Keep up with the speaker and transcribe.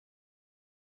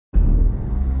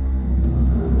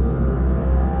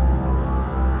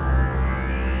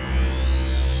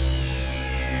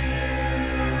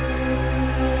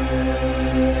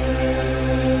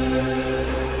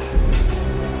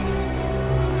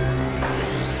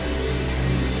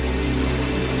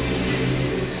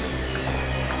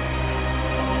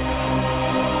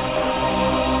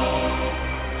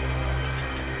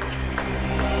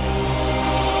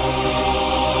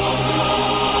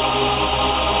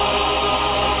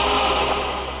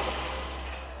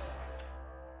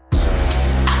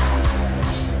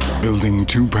Building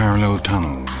two parallel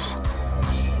tunnels,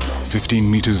 15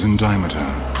 meters in diameter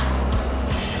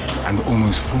and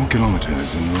almost 4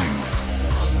 kilometers in length.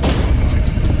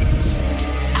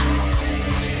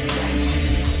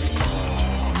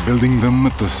 Building them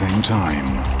at the same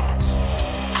time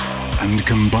and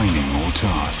combining all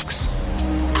tasks.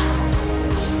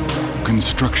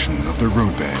 Construction of the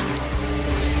roadbed,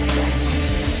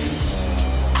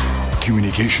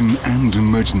 communication and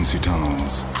emergency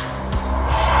tunnels,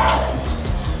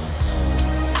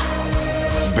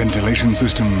 ventilation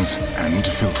systems and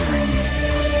filtering.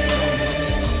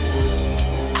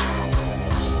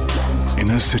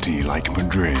 In a city like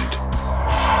Madrid,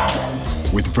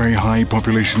 with very high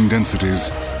population densities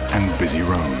and busy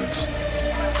roads,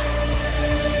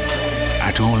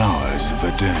 at all hours of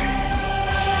the day.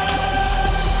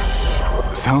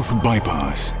 South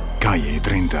Bypass, Calle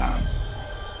 30.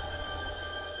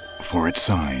 For its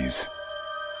size,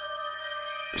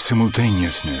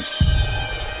 simultaneousness,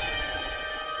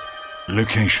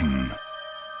 location,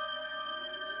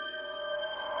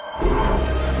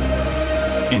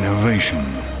 innovation.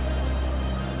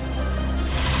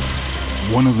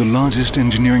 One of the largest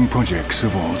engineering projects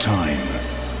of all time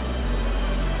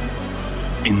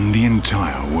in the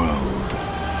entire world.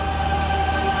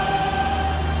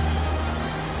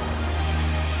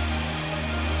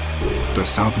 The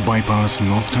South Bypass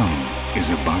North Tunnel is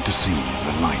about to see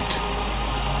the light.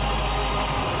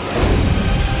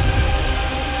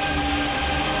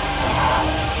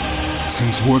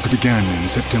 Since work began in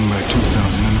September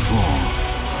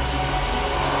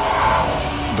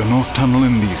 2004, the North Tunnel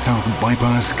in the South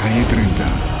Bypass Calle 30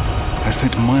 has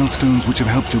set milestones which have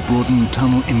helped to broaden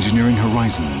tunnel engineering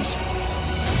horizons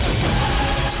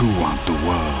throughout the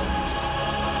world.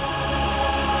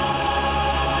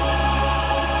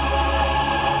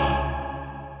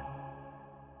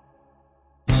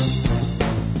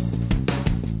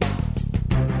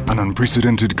 An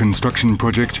unprecedented construction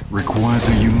project requires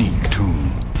a unique tool.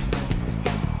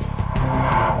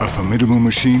 A formidable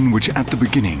machine which at the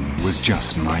beginning was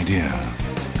just an idea.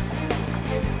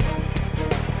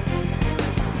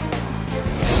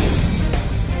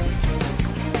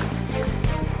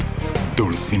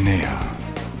 Dulcinea.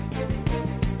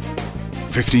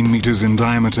 15 meters in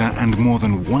diameter and more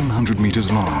than 100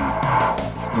 meters long,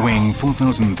 weighing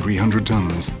 4,300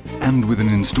 tons, and with an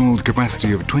installed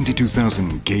capacity of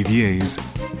 22,000 kVAs,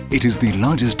 it is the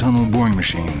largest tunnel boring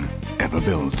machine ever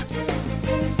built.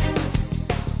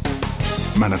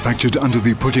 Manufactured under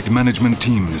the project management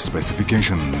team's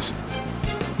specifications,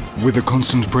 with the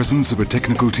constant presence of a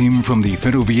technical team from the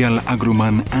Ferrovial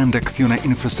Agroman and Acciona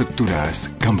Infraestructuras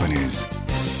companies.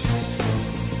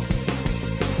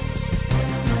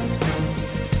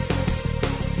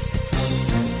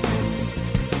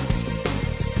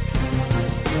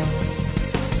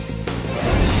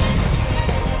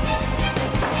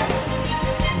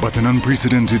 But an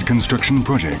unprecedented construction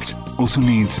project also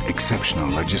needs exceptional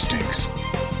logistics.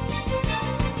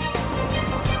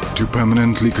 To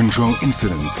permanently control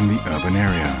incidents in the urban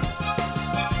area.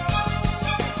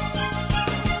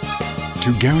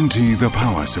 To guarantee the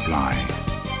power supply.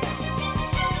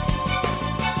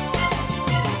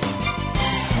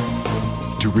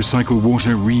 To recycle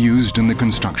water reused in the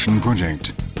construction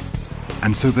project.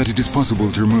 And so that it is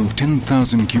possible to remove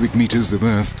 10,000 cubic meters of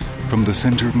earth from the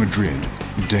center of Madrid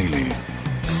daily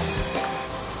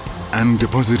and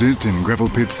deposit it in gravel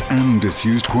pits and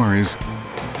disused quarries,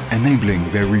 enabling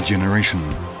their regeneration.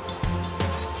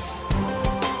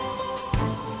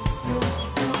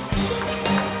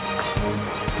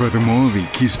 Furthermore, the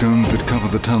keystones that cover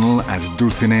the tunnel as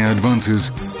Dulcinea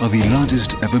advances are the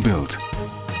largest ever built,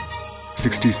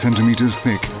 60 centimeters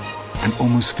thick and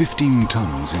almost 15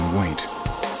 tons in weight.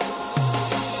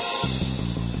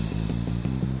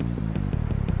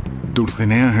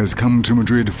 Dulcinea has come to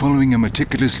Madrid following a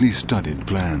meticulously studied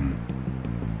plan.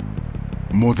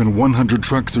 More than 100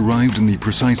 trucks arrived in the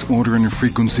precise order and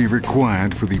frequency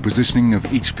required for the positioning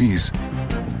of each piece,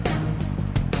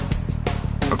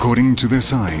 according to their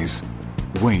size,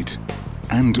 weight,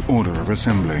 and order of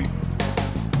assembly,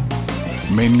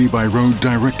 mainly by road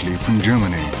directly from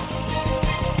Germany,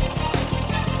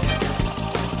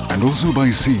 and also by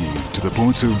sea to the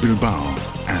ports of Bilbao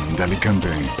and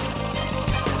Alicante.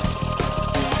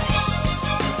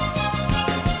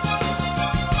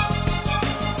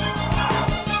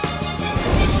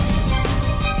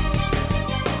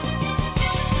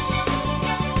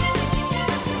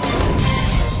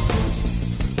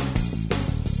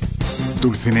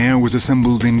 Dulcinea was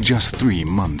assembled in just 3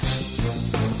 months.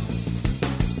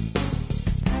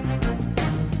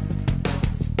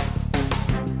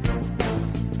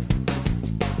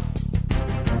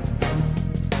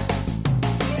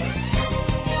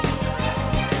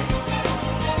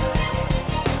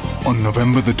 On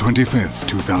November the 25th,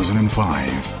 2005,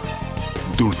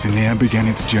 Dulcinea began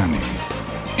its journey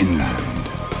inland.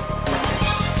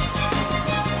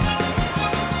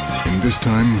 In this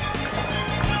time,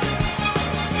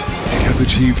 it has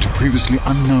achieved previously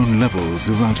unknown levels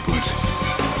of output,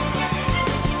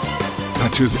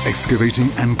 such as excavating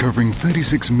and covering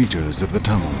 36 meters of the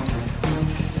tunnel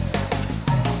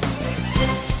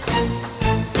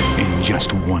in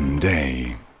just one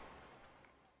day.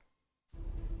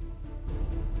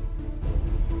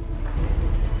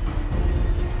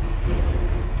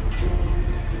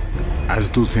 As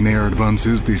Dulcinea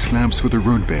advances, the slabs for the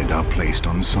roadbed are placed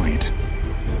on site.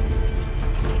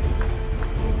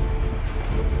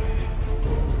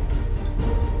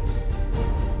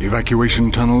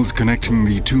 Evacuation tunnels connecting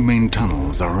the two main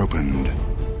tunnels are opened,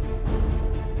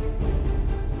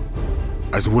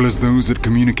 as well as those that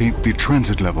communicate the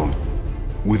transit level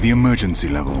with the emergency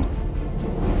level.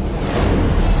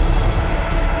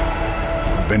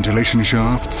 Ventilation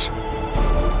shafts,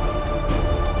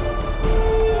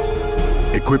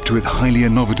 equipped with highly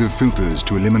innovative filters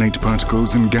to eliminate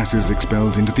particles and gases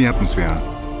expelled into the atmosphere,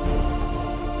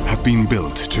 have been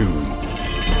built too.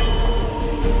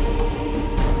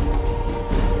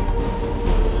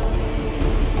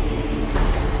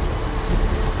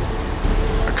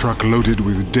 A truck loaded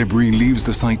with debris leaves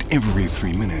the site every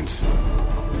 3 minutes,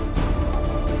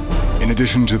 in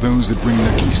addition to those that bring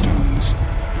the keystones.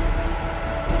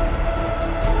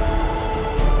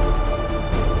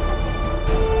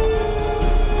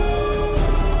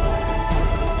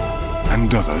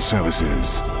 And other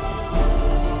services,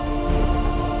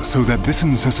 so that this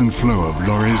incessant flow of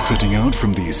lorries setting out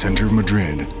from the center of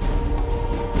Madrid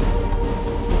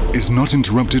is not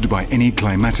interrupted by any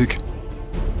climatic,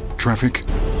 traffic,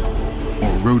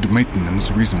 or road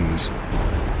maintenance reasons.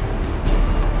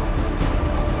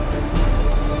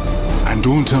 And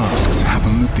all tasks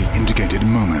happen at the indicated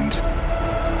moment.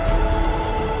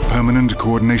 Permanent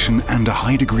coordination and a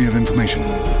high degree of information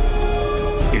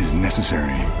is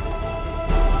necessary.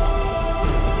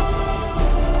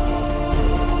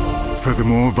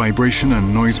 Furthermore, vibration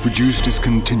and noise produced is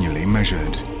continually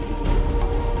measured.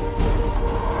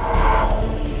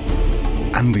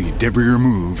 And the debris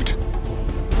removed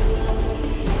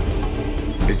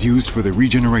is used for the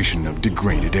regeneration of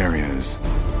degraded areas.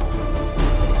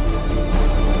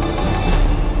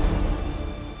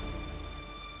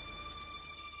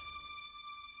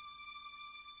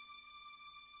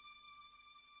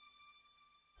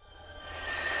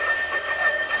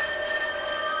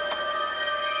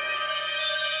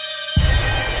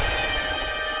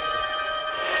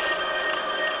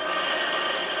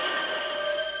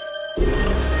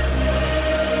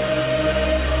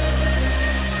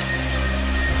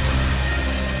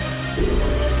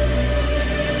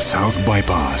 South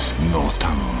Bypass North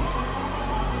Tunnel.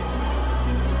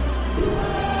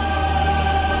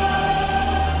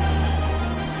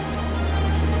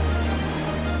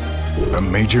 A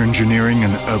major engineering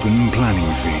and urban planning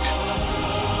feat,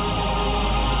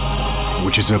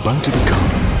 which is about to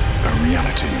become a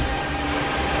reality.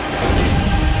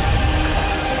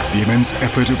 The immense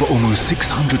effort of almost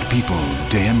 600 people,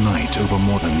 day and night, over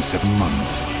more than 7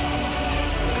 months,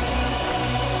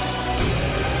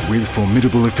 with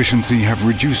formidable efficiency, have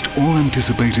reduced all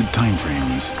anticipated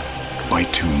timeframes by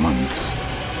 2 months.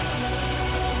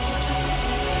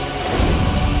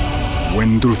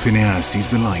 When Dulcinea sees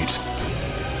the light,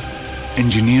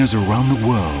 engineers around the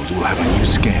world will have a new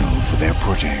scale for their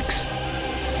projects.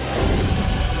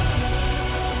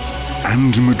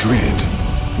 And Madrid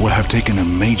will have taken a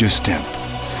major step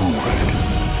forward.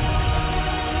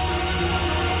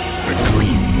 A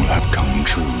dream will have come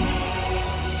true.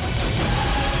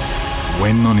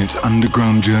 When on its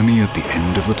underground journey at the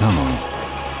end of the tunnel,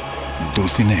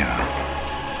 Dulcinea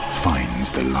finds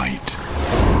the light.